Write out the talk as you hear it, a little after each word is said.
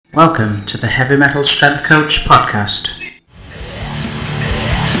Welcome to the Heavy Metal Strength Coach podcast.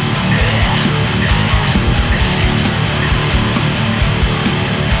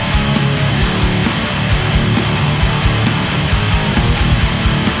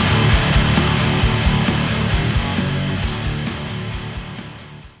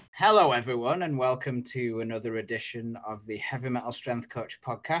 Hello everyone and welcome to another edition of the Heavy Metal Strength Coach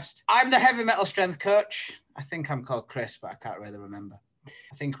podcast. I'm the Heavy Metal Strength Coach. I think I'm called Chris, but I can't really remember.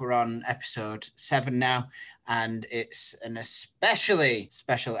 I think we're on episode 7 now, and it's an especially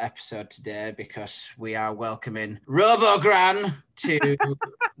special episode today because we are welcoming Robogran to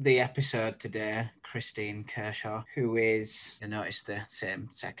the episode today, Christine Kershaw, who is, you notice the same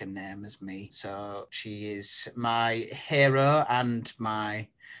second name as me. So she is my hero and my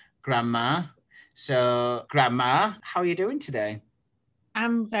grandma. So grandma, how are you doing today?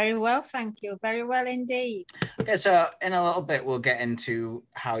 I'm very well, thank you. Very well indeed. Okay, so in a little bit, we'll get into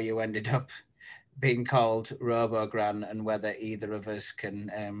how you ended up being called Robogran and whether either of us can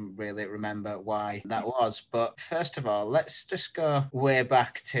really remember why that was. But first of all, let's just go way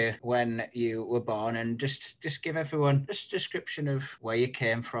back to when you were born and just give everyone just a description of where you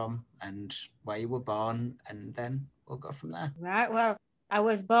came from and where you were born, and then we'll go from there. Right, well, I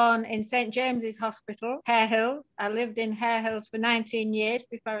was born in St. James's Hospital, Hare Hills. I lived in Hare Hills for 19 years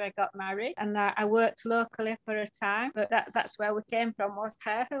before I got married, and I worked locally for a time, but that's where we came from, was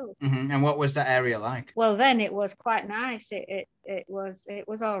Hare Hills. Mm-hmm. And what was that area like? Well, then it was quite nice. It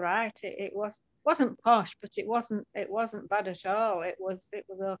was all right. It wasn't posh, but it wasn't bad at all. It was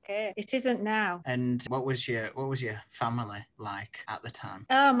okay. It isn't now. And what was your family like at the time?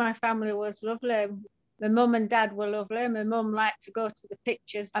 Oh, my family was lovely. My mum and dad were lovely. My mum liked to go to the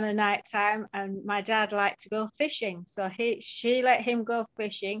pictures on a night time, and my dad liked to go fishing. So she let him go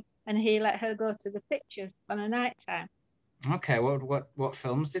fishing, and he let her go to the pictures on a night time. Okay, what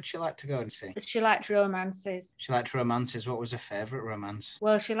films did she like to go and see? She liked romances. She liked romances. What was her favourite romance?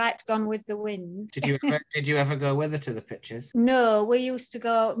 Well, she liked Gone with the Wind. Did you ever go with her to the pictures? No, we used to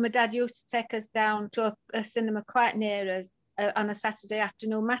go. My dad used to take us down to a cinema quite near us. On a Saturday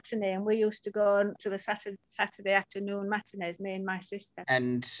afternoon matinee, and we used to go to the Saturday afternoon matinees, me and my sister.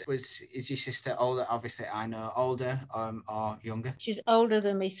 And is your sister older? Obviously, I know, older or younger? She's older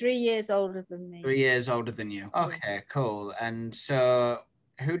than me, 3 years older than me. 3 years older than you. Okay, cool. And so,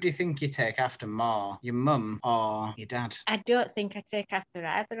 who do you think you take after more, your mum or your dad? I don't think I take after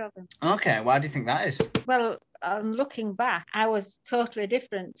either of them. Okay, why do you think that is? Well, looking back, I was totally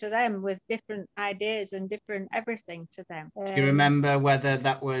different to them, with different ideas and different everything to them. Do you remember whether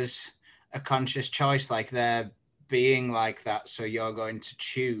that was a conscious choice, like they're being like that, so you're going to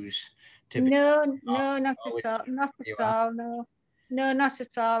choose to be? No, not at all. Not at all. No, not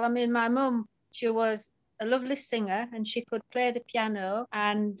at all. I mean, my mum, she was a lovely singer and she could play the piano,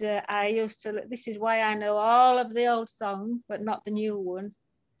 and I used to, this is why I know all of the old songs but not the new ones,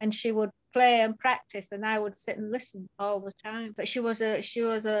 and she would play and practice and I would sit and listen all the time. But she was a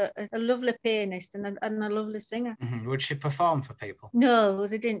lovely pianist and a lovely singer. Mm-hmm. Would she perform for people? No,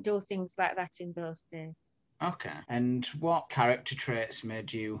 they didn't do things like that in those days. Okay. And what character traits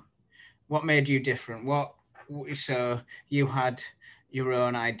made you different? So you had your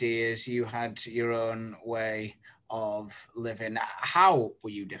own ideas, you had your own way of living. How were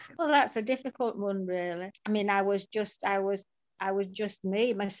you different? Well, that's a difficult one, really. I mean, I was just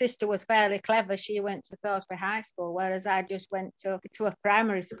me. My sister was fairly clever. She went to Thorsby High School, whereas I just went to a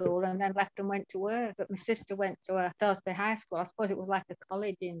primary school and then left and went to work. But my sister went to a Thorsby High School. I suppose it was like a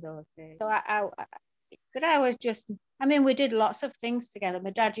college in those days. So I was just, I mean, we did lots of things together.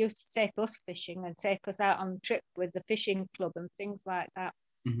 My dad used to take us fishing and take us out on trips with the fishing club and things like that.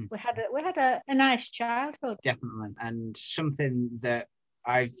 Mm-hmm. We had a nice childhood. Definitely. And something that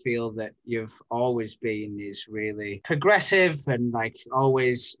I feel that you've always been is really progressive and like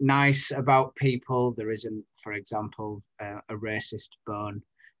always nice about people. There isn't, for example, a racist bone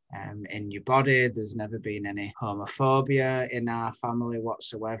in your body. There's never been any homophobia in our family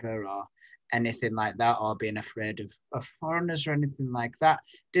whatsoever, or anything like that, or being afraid of foreigners or anything like that.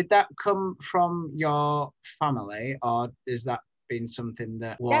 Did that come from your family, or is that been something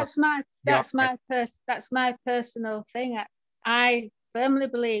that was that's my personal thing. I firmly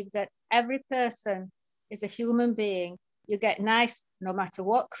believe that every person is a human being. You get nice, no matter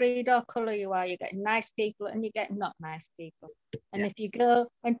what creed or colour you are, you get nice people and you get not nice people. And if you go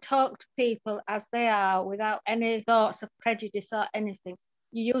and talk to people as they are without any thoughts of prejudice or anything,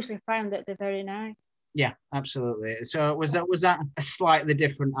 you usually find that they're very nice. Yeah, absolutely. So was that a slightly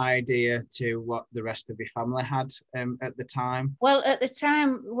different idea to what the rest of your family had at the time? Well, at the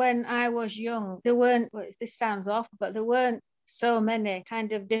time when I was young, there weren't, well, this sounds awful, but there weren't so many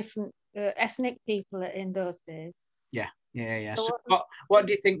kind of different ethnic people in those days. Yeah. So So what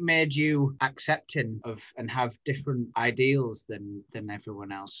do you think made you accepting of and have different ideals than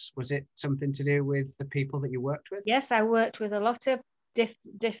everyone else? Was it something to do with the people that you worked with? yes, I worked with a lot of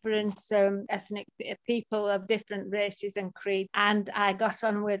different ethnic people of different races and creed, and I got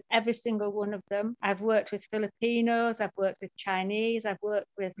on with every single one of them. I've worked with Filipinos, I've worked with Chinese, I've worked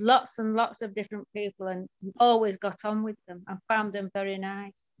with lots and lots of different people, and always got on with them and found them very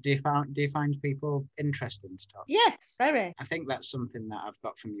nice. Do you find people interesting to talk? Yes, very. I think that's something that I've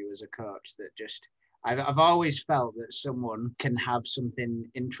got from you as a coach, that just I've always felt that someone can have something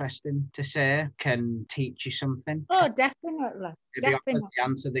interesting to say, can teach you something. Oh, definitely. Maybe offer Definitely. the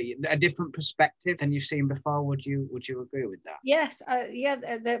answer a different perspective than you've seen before. Would you agree with that? Yes,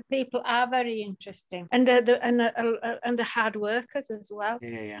 the people are very interesting, and the hard workers as well.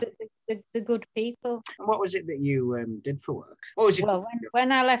 Yeah. The good people. And what was it that you did for work? What was it? Well,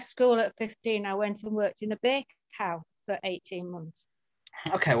 when I left school at 15, I went and worked in a bakehouse for 18 months.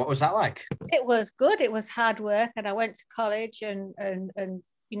 Okay, what was that like? It was good. It was hard work, and I went to college and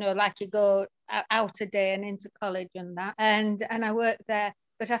like you go out a day and into college and that, and I worked there.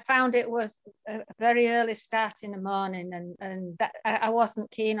 But I found it was a very early start in the morning, and that I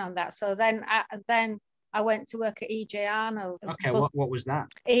wasn't keen on that. So then I went to work at E.J. Arnold. Okay, what was that?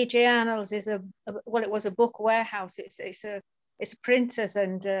 E.J. Arnold's is it was a book warehouse. It's printers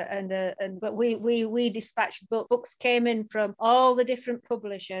but we dispatched books came in from all the different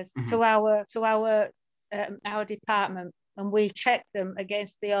publishers to our department, and we checked them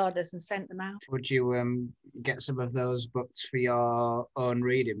against the orders and sent them out. Would you get some of those books for your own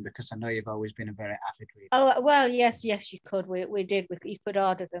reading? Because I know you've always been a very avid reader. Oh, well, yes, you could. We did. You could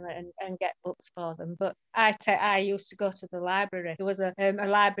order them and get books for them. But I used to go to the library. There was a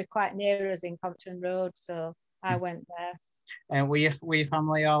library quite near us in Compton Road, so I went there. And were your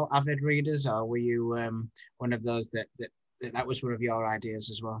family all avid readers, or were you one of those that was one of your ideas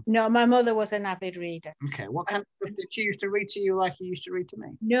as well? No, my mother was an avid reader. Okay, what kind of stuff did she used to read to you like you used to read to me?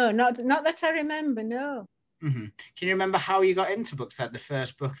 No, not that I remember, no. Mm-hmm. Can you remember how you got into books? Like the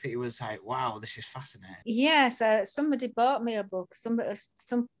first book that you was like, wow, this is fascinating. Yes, somebody bought me a book. Some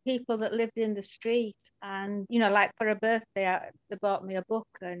people that lived in the street, and like for a birthday, they bought me a book,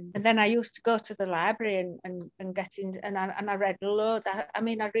 and then I used to go to the library and get in, and I read loads. I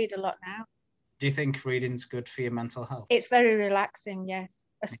mean, I read a lot now. Do you think reading's good for your mental health? It's very relaxing, yes.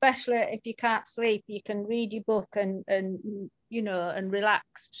 Especially if you can't sleep, you can read your book and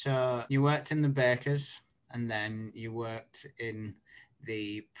relax. So you worked in the bakers, and then you worked in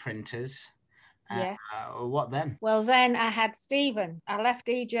the printers. Yes. What then? Well, then I had Stephen. I left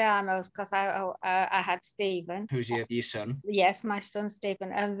E.J. Arnold's because I had Stephen. Who's your son? Yes, my son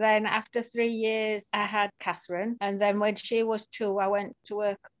Stephen. And then after 3 years, I had Catherine. And then when she was 2, I went to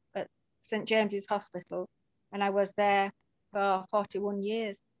work at St. James's Hospital, and I was there for 41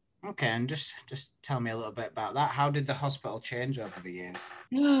 years. Okay, and just tell me a little bit about that. How did the hospital change over the years?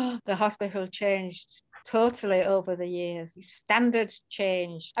 The hospital changed totally over the years. The standards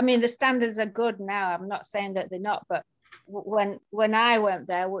changed. I mean, the standards are good now. I'm not saying that they're not, but when I went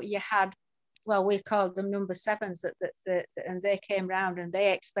there, you had, well, we called them number 7s, and they came round and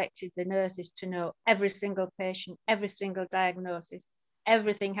they expected the nurses to know every single patient, every single diagnosis.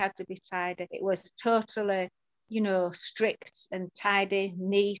 Everything had to be tidy. It was totally, strict and tidy,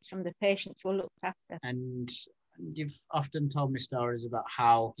 neat, and the patients were looked after. And you've often told me stories about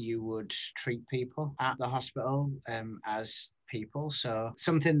how you would treat people at the hospital as people. So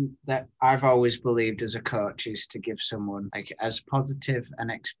something that I've always believed as a coach is to give someone like as positive an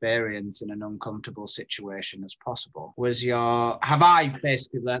experience in an uncomfortable situation as possible. Have I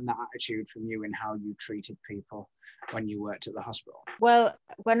basically learned that attitude from you in how you treated people when you worked at the hospital? Well,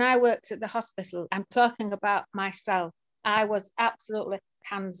 when I worked at the hospital, I'm talking about myself. I was absolutely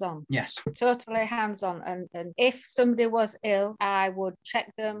hands-on. Yes. Totally hands-on. And if somebody was ill, I would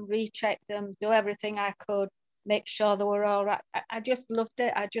check them, recheck them, do everything I could, make sure they were all right. I just loved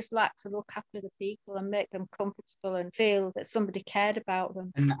it. I just liked to look after the people and make them comfortable and feel that somebody cared about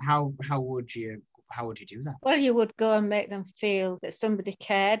them. And how would you do that? Well, you would go and make them feel that somebody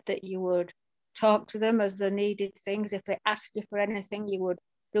cared, that you would talk to them as they needed things. If they asked you for anything, you would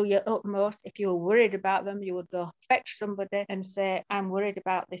do your utmost. If you were worried about them, you would go fetch somebody and say, I'm worried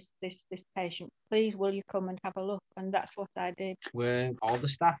about this patient. please, will you come and have a look? And that's what I did. Were all the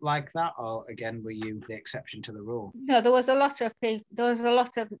staff like that, or again, were you the exception to the rule? No, there was a lot of people. There was a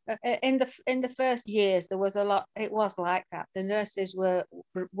lot of in the first years. There was a lot. It was like that. The nurses were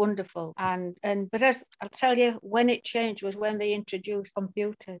wonderful, and but as I'll tell you, when it changed was when they introduced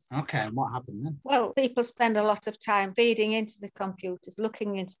computers. Okay, and what happened then? Well, people spend a lot of time feeding into the computers,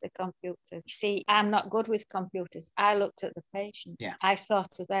 looking into the computers. See, I'm not good with computers. I looked at the patient. Yeah. I saw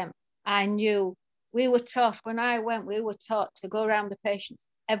to them. I knew. We were taught, when I went, we were taught to go around the patients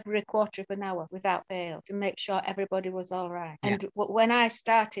every quarter of an hour without fail to make sure everybody was all right. Yeah. And when I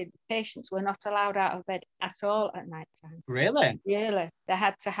started, patients were not allowed out of bed at all at night time. Really? Really. They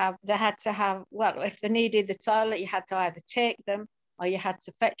had to have, well, if they needed the toilet, you had to either take them or you had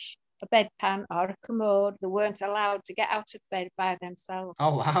to fetch a bedpan or a commode. They weren't allowed to get out of bed by themselves.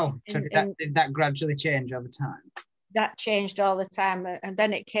 Oh, wow. So did that gradually change over time? That changed all the time, and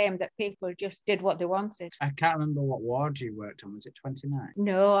then it came that people just did what they wanted. I can't remember what ward you worked on. Was it 29?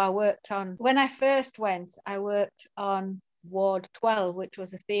 No, when I first went, I worked on ward 12, which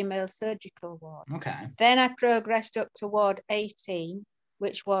was a female surgical ward. Okay. Then I progressed up to ward 18,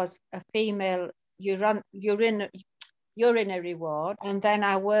 which was a female urinary ward, and then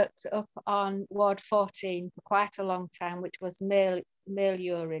I worked up on ward 14 for quite a long time, which was male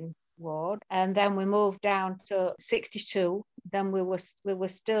urine ward, and then we moved down to 62. Then we were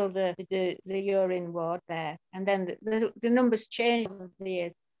still the urine ward there, and then the numbers changed over the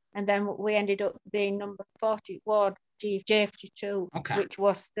years, and then we ended up being number 40 ward J52, okay, which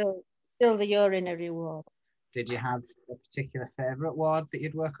was still the urinary ward. Did you have a particular favourite ward that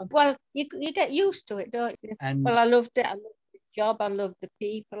you'd work on? Well, you get used to it, don't you? Well, I loved it. I loved the job. I loved the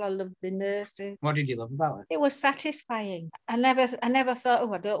people. I loved the nurses. What did you love about it? It was satisfying. I never thought,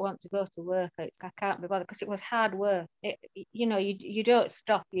 oh, I don't want to go to work. I can't be bothered, because it was hard work. You don't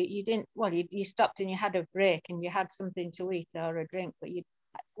stop. You didn't. Well, you stopped and you had a break and you had something to eat or a drink, but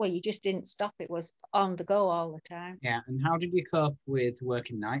you just didn't stop. It was on the go all the time. Yeah. And how did you cope with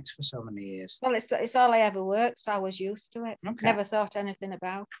working nights for so many years? Well, it's all I ever worked, so I was used to it. Okay. Never thought anything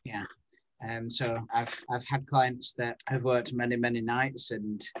about it. Yeah. So I've had clients that have worked many nights,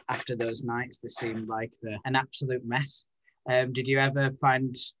 and after those nights they seemed like an absolute mess. Did you ever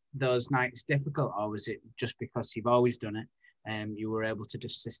find those nights difficult, or was it just because you've always done it? You were able to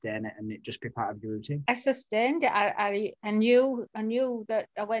just sustain it and it just be part of your routine? I sustained it. I knew that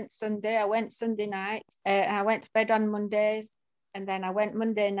I went Sunday nights. I went to bed on Mondays, and then I went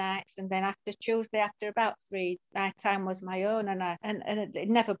Monday nights, and then after Tuesday, after about 3, night time was my own, and it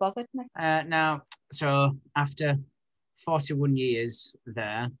never bothered me. Now, so after 41 years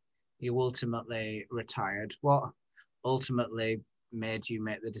there, you ultimately retired. What ultimately made you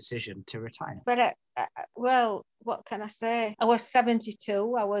make the decision to retire? But well, what can I say? I was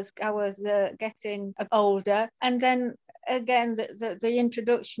 72. I was getting older, and then again the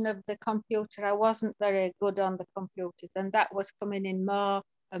introduction of the computer. I wasn't very good on the computers, and that was coming in more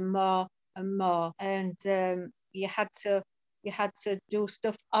and more and more. And you had to do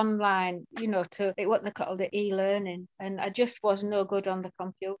stuff online, to what they call the e-learning, and I just was no good on the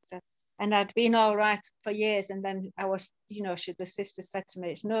computer. And I'd been all right for years, and then I was, the sister said to me,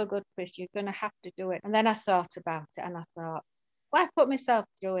 "It's no good, Chris, you're going to have to do it." And then I thought about it, and I thought, why put myself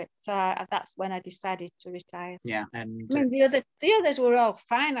through it? So that's when I decided to retire. Yeah, and I mean, the others were all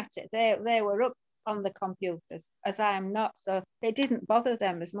fine at it. They were up on the computers, as I am not, so it didn't bother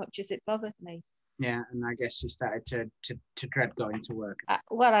them as much as it bothered me. Yeah, and I guess you started to dread going to work.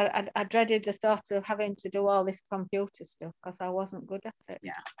 I dreaded the thought of having to do all this computer stuff because I wasn't good at it.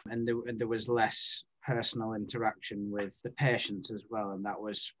 Yeah, and there was less personal interaction with the patients as well, and that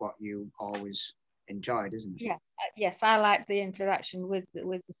was what you always enjoyed, isn't it? Yeah, yes, I liked the interaction with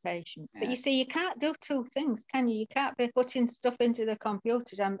the patient. Yeah. But you see, you can't do two things, can you? You can't be putting stuff into the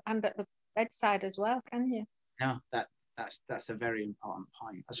computer and at the bedside as well, can you? No, that's a very important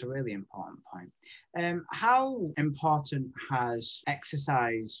point. That's a really important point. How important has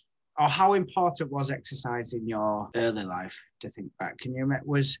exercise, or how important was exercise in your early life? To think back, can you remember,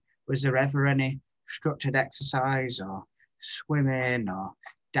 was there ever any structured exercise, or swimming, or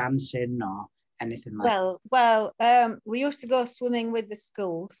dancing, or anything like that? Well, we used to go swimming with the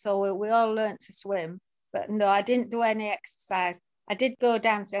school, so we all learned to swim. But no, I didn't do any exercise. I did go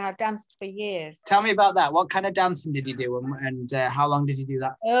dancing. I danced for years. Tell me about that. What kind of dancing did you do, and how long did you do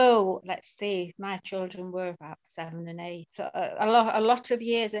that? Oh, let's see. My children were about 7 and 8. So a lot of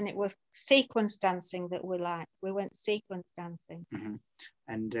years, and it was sequence dancing that we liked. We went sequence dancing. Mm-hmm.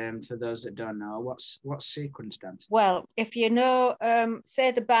 And for those that don't know, what's sequence dance? Well, if you know,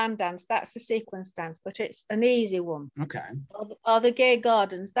 say the barn dance, that's a sequence dance, but it's an easy one. Okay. Or the gay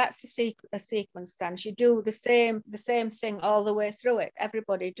gardens, that's a sequence dance. You do the same thing all the way through it.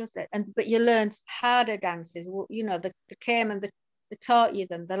 Everybody does it, but you learn harder dances. You know, they came and they taught you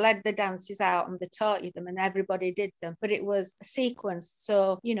them. They led the dances out and they taught you them, and everybody did them. But it was a sequence.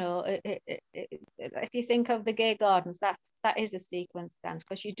 So you know, if you think of the gay gardens, that is a sequence dance,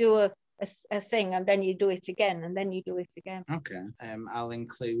 because you do a thing and then you do it again and then you do it again. Okay. I'll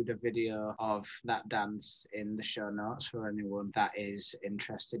include a video of that dance in the show notes for anyone that is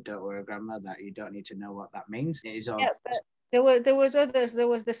interested. Don't worry, Grandma, that you don't need to know what that means. It is all. Yeah, but there was others. There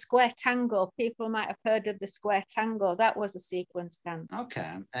was the square tango. People might have heard of the square tango. That was a sequence dance.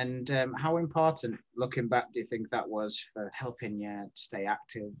 Okay. And how important, looking back, do you think that was for helping you stay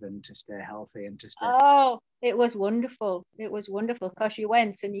active and to stay healthy and to stay? Oh, it was wonderful. It was wonderful because you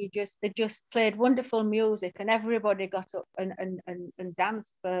went and they just played wonderful music and everybody got up and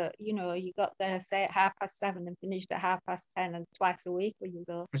danced. For, you know, you got there, say, at 7:30 and finished at 10:30, and twice a week when you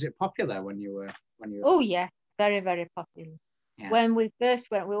go. Was it popular when you were? Oh yeah, very, very popular. Yeah. When we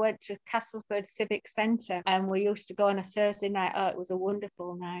first went, we went to Castleford Civic Centre and we used to go on a Thursday night. Oh, it was a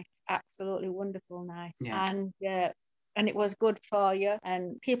wonderful night, absolutely wonderful night. Yeah. And it was good for you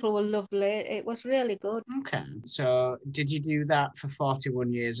and people were lovely. It was really good. Okay. So did you do that for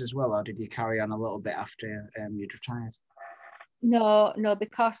 41 years as well, or did you carry on a little bit after you'd retired? No,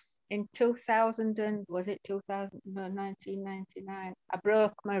 because in 1999, I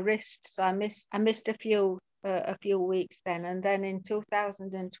broke my wrist, so I missed a few weeks then, and then in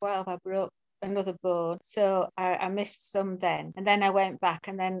 2012 I broke another bone, so I missed some then, and then I went back,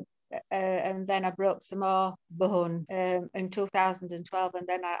 and then I broke some more bone in 2012, and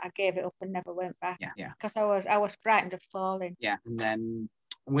then I gave it up and never went back. Yeah. Because I was frightened of falling. Yeah, and then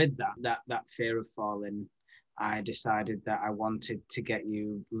with that fear of falling, I decided that I wanted to get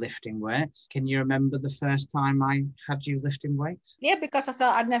you lifting weights. Can you remember the first time I had you lifting weights? Yeah, because I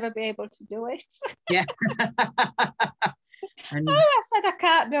thought I'd never be able to do it. Yeah. And I said I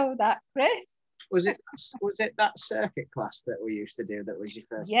can't do that, Chris. Was it that circuit class that we used to do that was your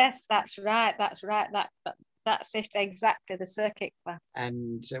first? Yes, that's right. That's it, exactly, the circuit class.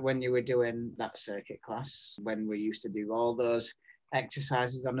 And when you were doing that circuit class, when we used to do all those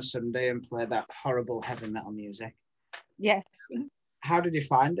exercises on a Sunday and play that horrible heavy metal music. Yes. How did you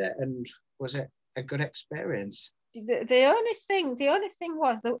find it, and was it a good experience? The only thing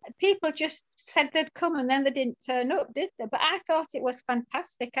was that people just said they'd come and then they didn't turn up, did they? But I thought it was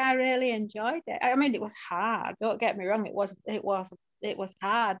fantastic. I really enjoyed it. I mean, it was hard. Don't get me wrong. It was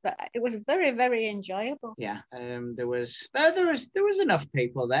hard, but it was very, very enjoyable. Yeah. There was enough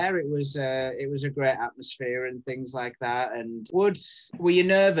people there. It was a great atmosphere and things like that. And were you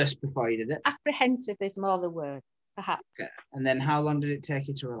nervous before you did it? Apprehensive is more the word, perhaps. Okay. And then how long did it take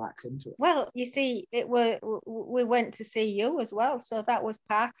you to relax into it? Well, you see, we went to see you as well, so that was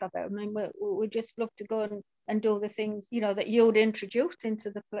part of it. I mean, we just loved to go and do the things, you know, that you'd introduced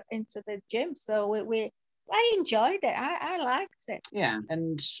into the gym. So I enjoyed it. I liked it. Yeah.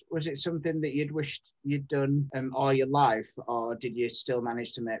 And was it something that you'd wished you'd done all your life, or did you still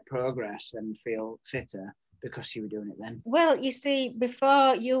manage to make progress and feel fitter because you were doing it then? Well, you see,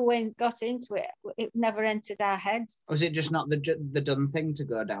 before you got into it, it never entered our heads. Was it just not the done thing to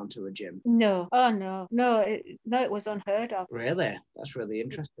go down to a gym? No. Oh, no. It was unheard of. Really? That's really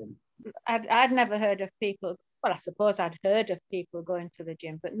interesting. I'd never heard of people. Well, I suppose I'd heard of people going to the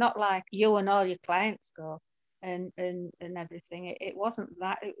gym, but not like you and all your clients go and everything. It wasn't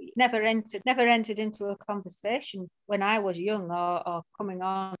that. It never entered into a conversation when I was young or coming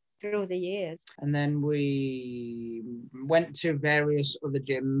on through the years. And then we went to various other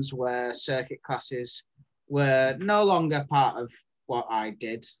gyms where circuit classes were no longer part of what I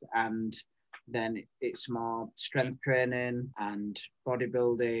did, and then it's more strength training and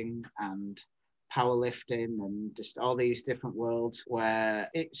bodybuilding and powerlifting and just all these different worlds where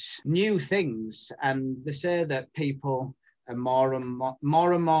it's new things, and they say that people are more and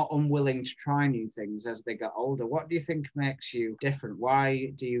more unwilling to try new things as they get older. What do you think makes you different?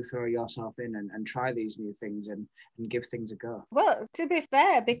 Why do you throw yourself in and try these new things and give things a go? Well, to be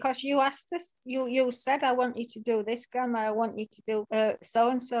fair, because you asked us, you said, I want you to do this, Grandma, I want you to do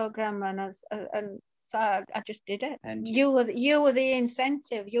so-and-so, Grandma, and so I just did it. And you were the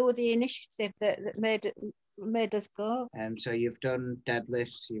incentive, you were the initiative that made made us go. So you've done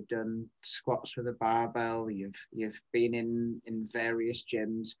deadlifts, you've done squats with a barbell, you've been in various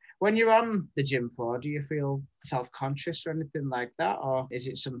gyms. When you're on the gym floor, do you feel self-conscious or anything like that, or is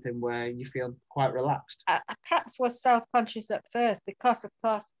it something where you feel quite relaxed? I perhaps was self-conscious at first because, of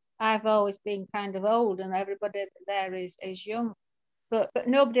course, I've always been kind of old and everybody there is young. But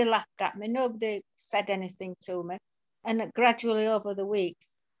nobody laughed at me. Nobody said anything to me. And gradually over the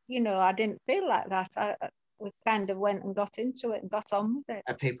weeks, I didn't feel like that. We kind of went and got into it and got on with it.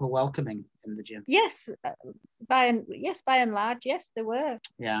 Are people welcoming in the gym? Yes, by and large, yes, they were.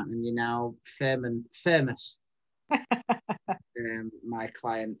 Yeah, and you're now famous. My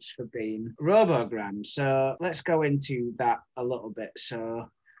clients for being Robogran. So let's go into that a little bit. So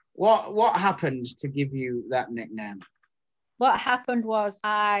what happened to give you that nickname? What happened was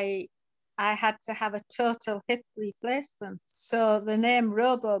I had to have a total hip replacement. So the name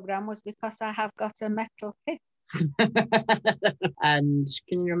Robogran was because I have got a metal hip. And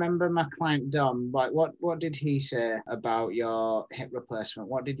can you remember my client Dom? Like what did he say about your hip replacement?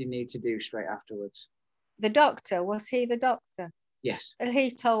 What did you need to do straight afterwards? The doctor, was he the doctor? Yes.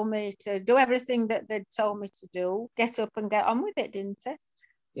 He told me to do everything that they'd told me to do, get up and get on with it, didn't he?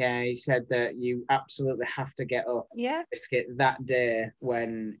 Yeah, he said that you absolutely have to get up. Yeah. That day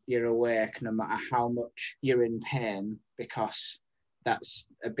when you're awake, no matter how much you're in pain, because that's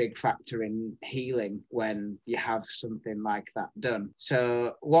a big factor in healing when you have something like that done.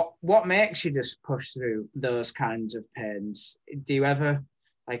 So what makes you just push through those kinds of pains? Do you ever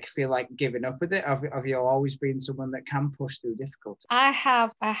feel like giving up with it? Have you always been someone that can push through difficulty? I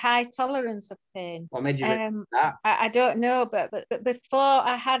have a high tolerance of pain. What made you realize that? I don't know, but before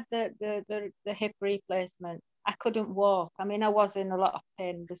I had the hip replacement, I couldn't walk. I mean, I was in a lot of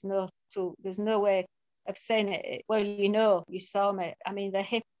pain. There's no way of saying it. Well, you saw me. I mean, the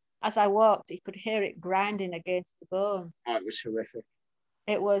hip, as I walked, you could hear it grinding against the bone. Oh, it was horrific.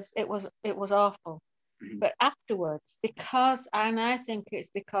 It was awful. But afterwards, and I think it's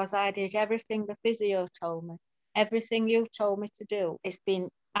because I did everything the physio told me, everything you told me to do, it's been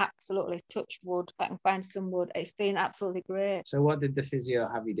absolutely, touch wood, if I can find some wood, it's been absolutely great. So what did the physio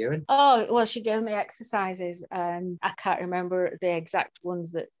have you doing? Oh, well, she gave me exercises and I can't remember the exact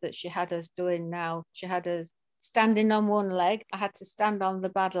ones that she had us doing now. She had us standing on one leg. I had to stand on the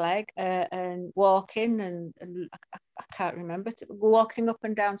bad leg and walking and I can't remember, walking up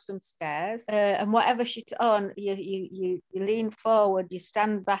and down some stairs and whatever you lean forward, you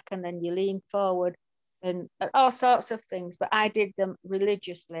stand back and then you lean forward and all sorts of things, but I did them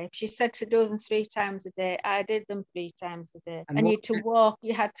religiously. She said to do them 3 times a day. I did them 3 times a day. And you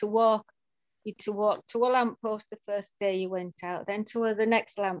had to walk to a lamppost the first day you went out, then to the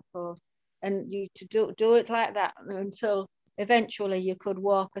next lamppost, and you to do it like that until eventually you could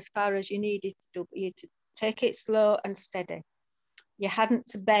walk as far as you needed to do. You to take it slow and steady. You hadn't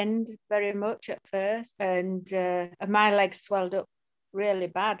to bend very much at first, and my legs swelled up really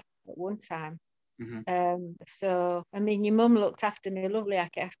bad at one time. Mm-hmm. So, I mean, your mum looked after me lovely. I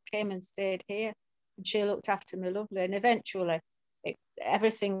came and stayed here, and she looked after me lovely. And eventually,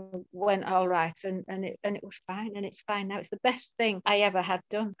 everything went all right, and it was fine, and it's fine now. It's the best thing I ever had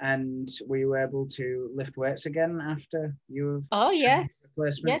done. And were you able to lift weights again after you? Oh yes,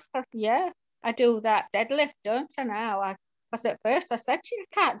 yeah. I do that deadlift, don't I now? Because at first I said to you,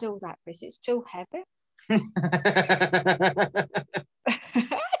 I can't do that, Chris. It's too heavy. I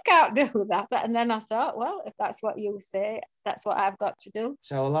can't do that. And then I thought, well, if that's what you say, that's what I've got to do.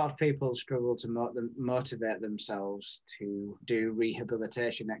 So a lot of people struggle to motivate themselves to do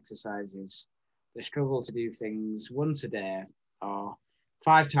rehabilitation exercises. They struggle to do things once a day or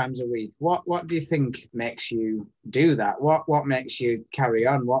 5 times a week. What do you think makes you do that? What makes you carry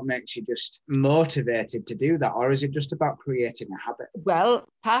on? What makes you just motivated to do that? Or is it just about creating a habit? Well,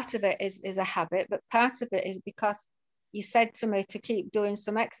 part of it is a habit, but part of it is because you said to me to keep doing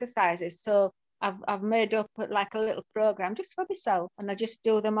some exercises. So I've made up like a little program just for myself, and I just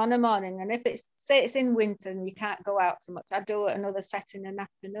do them on a morning. And if it's in winter and you can't go out so much, I do another set in an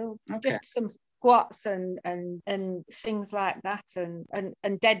afternoon. Okay. Just some squats and things like that, and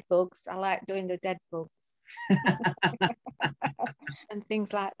dead bugs. I like doing the dead bugs. And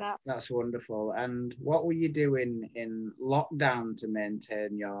things like that. That's wonderful. And what were you doing in lockdown to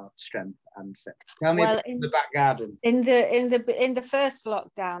maintain your strength and fit? Tell me about the back garden. In the first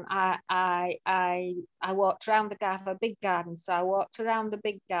lockdown, I walked around the garden, a big garden. So I walked around the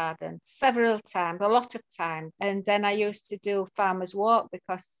big garden several times, a lot of time. And then I used to do farmers walk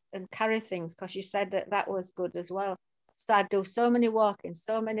and carry things, because you said that was good as well. So I'd do so many walking,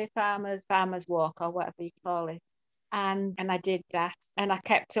 so many farmers walk, or whatever you call it. and I did that, and I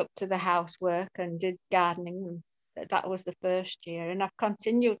kept up to the housework and did gardening. That was the first year, and I've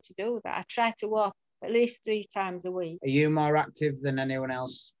continued to do that. I try to walk at least 3 times a week. Are you more active than anyone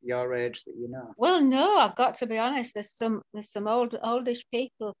else your age that you know? Well, no, I've got to be honest. There's some oldish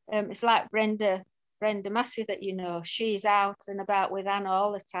people. It's like Brenda Massey that you know. She's out and about with Anna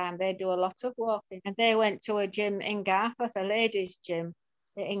all the time. They do a lot of walking, and they went to a gym in Garforth, a ladies' gym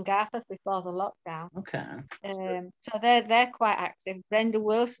in Garforth before the lockdown. Okay. So they're quite active. Brenda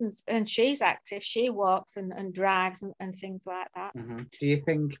Wilson's, and she's active. She walks and drives and things like that. Mm-hmm. Do you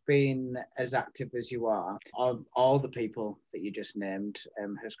think being as active as you are, all the people that you just named,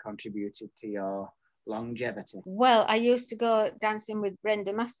 has contributed to your longevity? Well, I used to go dancing with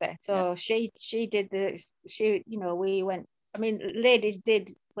Brenda Massey. So yeah. We went, I mean, ladies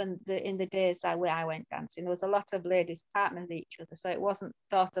did in the days I went dancing, there was a lot of ladies partnering with each other, so it wasn't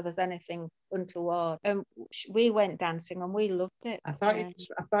thought of as anything untoward. We went dancing and we loved it. I thought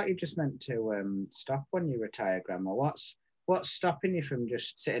you just meant to stop when you retire, Grandma. What's stopping you from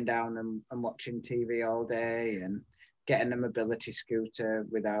just sitting down and watching TV all day and getting a mobility scooter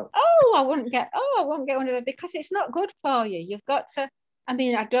without? I won't get one of them because it's not good for you. You've got to. I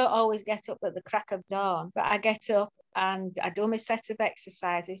mean, I don't always get up at the crack of dawn, but I get up and I do my set of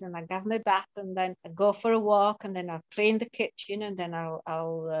exercises and I have my bath and then I go for a walk and then I'll clean the kitchen and then I'll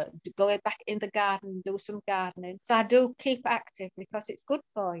go back in the garden and do some gardening. So I do keep active because it's good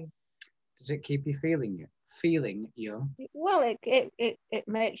for you. Does it keep you feeling young? Well, it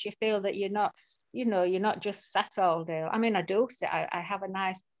makes you feel that you're not just sat all day. I mean, I do sit. I have a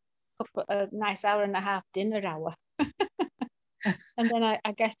nice hour and a half dinner hour. And then I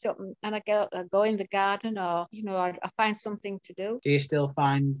get up and I go in the garden, or I find something to do. Do you still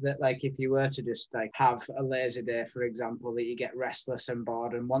find that, like, if you were to just like have a lazy day, for example, that you get restless and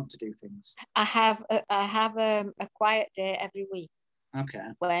bored and want to do things? I have a quiet day every week. Okay.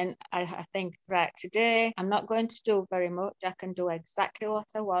 When I think, right, today I'm not going to do very much. I can do exactly what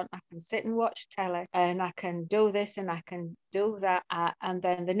I want. I can sit and watch telly and I can do this and I can do that. And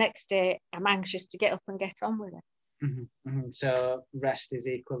then the next day I'm anxious to get up and get on with it. Mm-hmm, mm-hmm. So rest is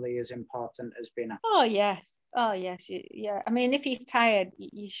equally as important as being active. Oh yes. Yeah. I mean, if you're tired,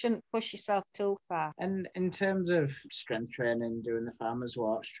 you shouldn't push yourself too far. And in terms of strength training, doing the farmer's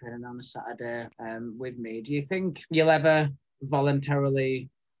walks, training on a Saturday with me, do you think you'll ever voluntarily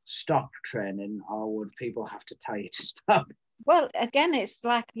stop training, or would people have to tell you to stop? Well, again, it's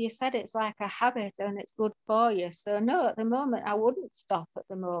like you said, it's like a habit and it's good for you. So no, at the moment, I wouldn't stop at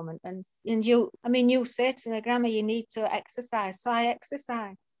the moment. And you say to me, Grandma, you need to exercise. So I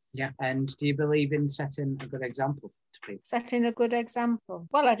exercise. Yeah. And do you believe in setting a good example to people? Setting a good example?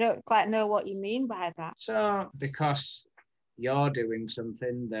 Well, I don't quite know what you mean by that. So because you're doing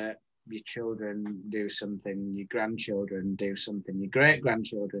something that your children do something, your grandchildren do something, your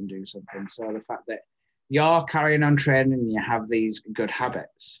great-grandchildren do something. So the fact that you're carrying on training and you have these good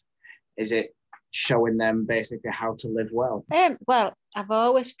habits, is it showing them basically how to live well? Well, I've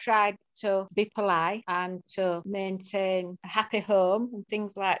always tried to be polite and to maintain a happy home and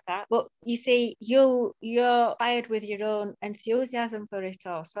things like that. But you see, you're fired with your own enthusiasm for it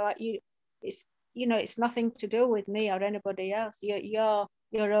all. So it's nothing to do with me or anybody else. You're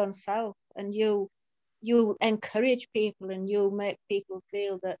your own self, and you encourage people and you make people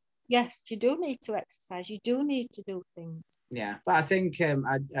feel that yes, you do need to exercise, you do need to do things. Yeah, but I think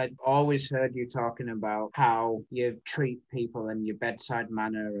I'd always heard you talking about how you treat people and your bedside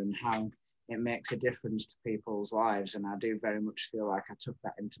manner and how it makes a difference to people's lives, and I do very much feel like I took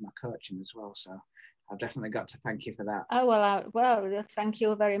that into my coaching as well, so I've definitely got to thank you for that. Oh, well, thank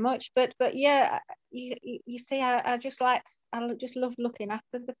you very much. But yeah, you see, I just love looking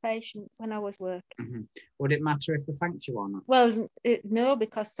after the patients when I was working. Mm-hmm. Would it matter if they thanked you or not? Well, no,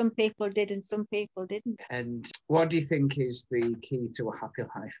 because some people did and some people didn't. And what do you think is the key to a happy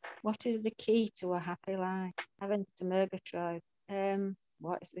life? What is the key to a happy life? Having to Murgatroyd.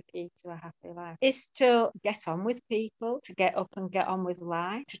 What is the key to a happy life? Is to get on with people, to get up and get on with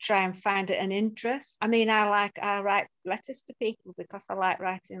life, to try and find an interest. I mean, I write letters to people because I like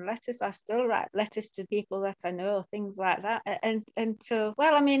writing letters. I still write letters to people that I know, things like that. And so,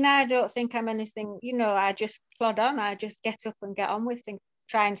 well, I mean, I don't think I'm anything, I just plod on. I just get up and get on with things.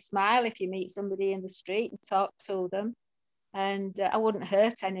 Try and smile if you meet somebody in the street and talk to them. And I wouldn't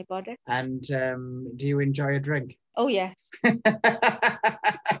hurt anybody. And do you enjoy a drink? Oh, yes.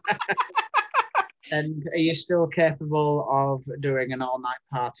 And are you still capable of doing an all-night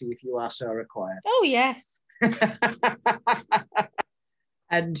party if you are so required? Oh, yes.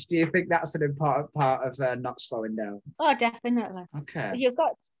 And do you think that's an important part of not slowing down? Oh, definitely. Okay. You've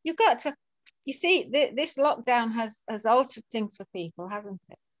got to. You see, this lockdown has altered things for people, hasn't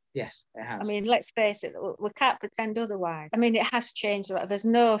it? Yes, it has. I mean, let's face it, we can't pretend otherwise. I mean, it has changed a lot. There's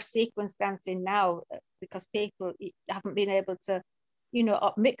no sequence dancing now because people haven't been able to,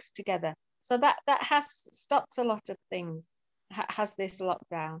 mix together. So that has stopped a lot of things, has this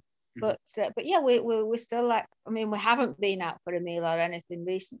lockdown. But yeah, we're still like, I mean, we haven't been out for a meal or anything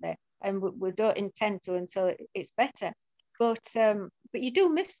recently, and we don't intend to until it's better. But you do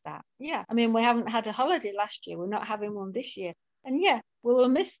miss that. Yeah, I mean, we haven't had a holiday last year. We're not having one this year. And yeah, we will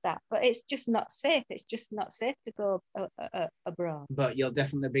miss that, but it's just not safe. It's just not safe to go abroad. But you'll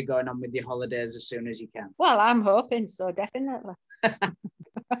definitely be going on with your holidays as soon as you can. Well, I'm hoping so, definitely.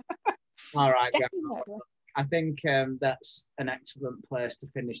 All right, definitely. I think that's an excellent place to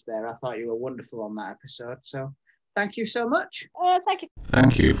finish there. I thought you were wonderful on that episode. So thank you so much. Thank you.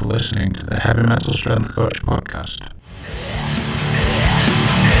 Thank you for listening to the Heavy Metal Strength Coach podcast.